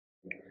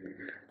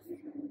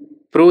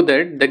Prove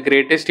that the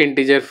greatest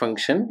integer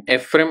function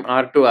f from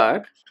R to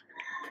R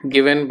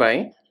given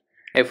by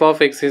f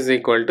of x is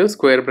equal to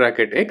square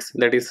bracket x,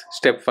 that is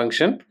step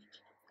function,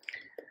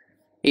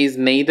 is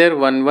neither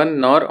 1 1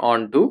 nor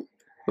onto,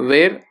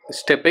 where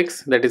step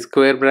x, that is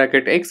square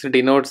bracket x,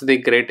 denotes the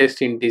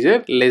greatest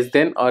integer less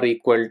than or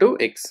equal to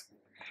x.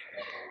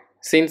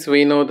 Since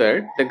we know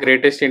that the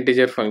greatest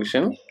integer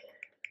function,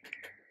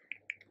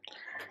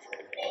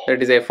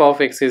 that is f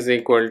of x, is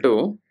equal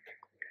to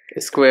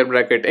square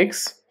bracket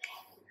x,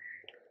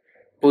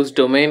 whose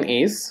domain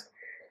is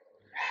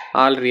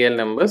all real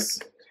numbers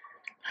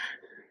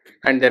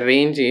and the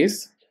range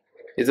is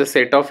a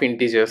set of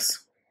integers.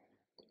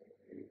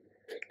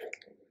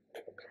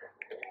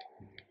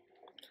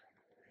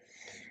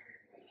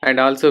 And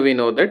also we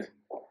know that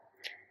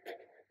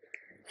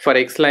for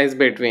x lies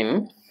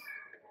between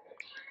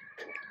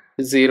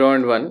 0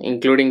 and 1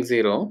 including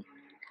 0,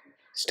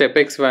 step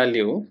x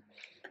value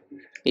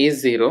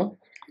is 0,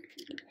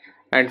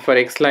 and for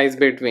x lies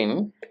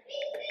between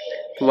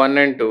 1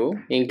 and 2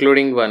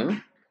 including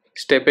 1,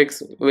 step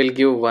x will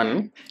give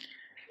 1,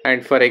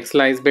 and for x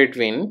lies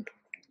between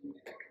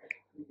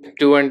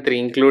 2 and 3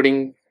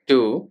 including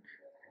 2,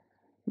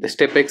 the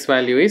step x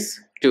value is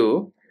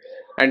 2,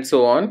 and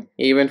so on.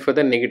 Even for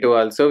the negative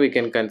also we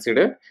can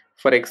consider.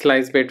 For x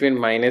lies between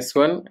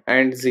 -1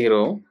 and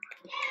 0,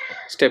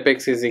 step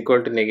x is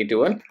equal to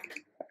 -1,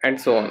 and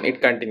so on,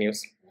 it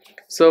continues.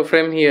 So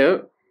from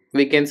here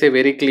we can say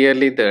very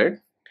clearly that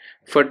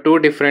for two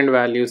different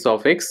values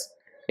of x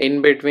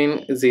in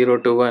between 0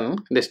 to 1,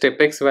 the step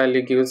x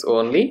value gives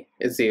only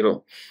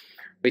 0,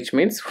 which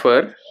means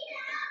for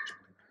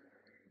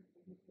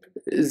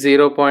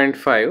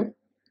 0.5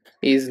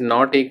 is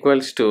not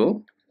equals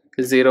to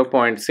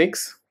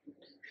 0.6,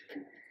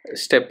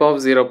 step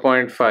of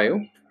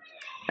 0.5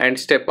 and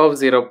step of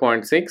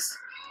 0.6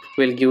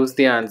 will give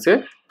the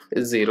answer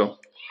 0,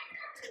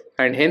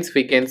 and hence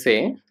we can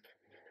say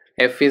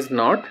f is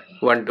not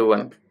 1 to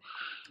 1.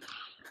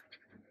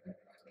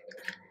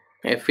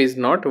 F is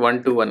not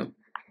 1 to 1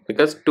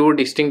 because two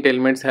distinct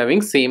elements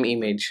having same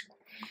image.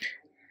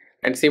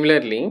 And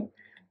similarly,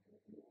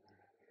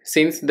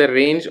 since the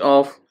range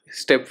of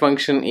step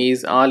function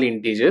is all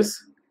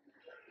integers,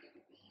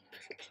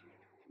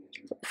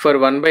 for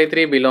 1 by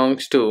 3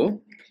 belongs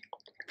to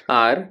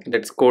R,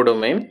 that's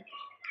codomain.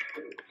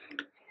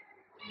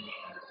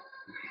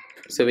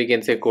 So we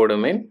can say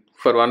codomain.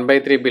 For 1 by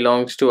 3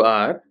 belongs to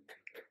R.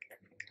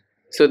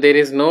 So there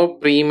is no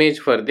pre-image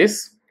for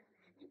this.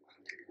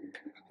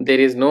 There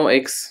is no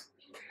x.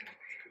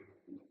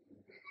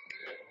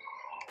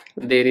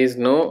 There is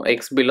no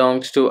x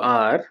belongs to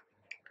R.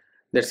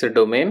 That's a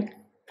domain.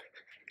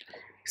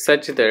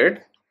 Such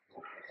that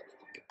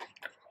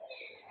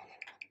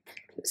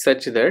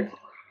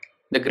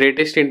the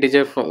greatest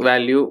integer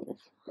value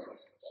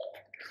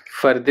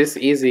for this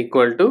is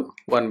equal to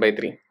 1 by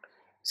 3.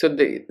 So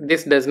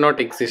this does not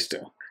exist,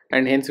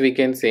 and hence we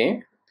can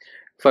say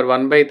for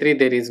 1 by 3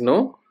 there is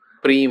no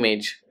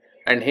pre-image,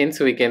 and hence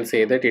we can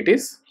say that it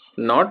is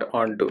not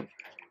onto.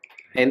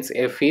 Hence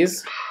f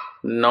is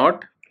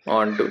not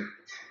onto.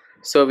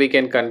 So we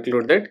can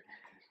conclude that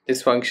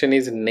this function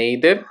is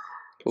neither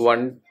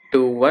 1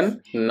 to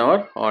 1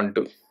 nor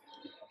onto.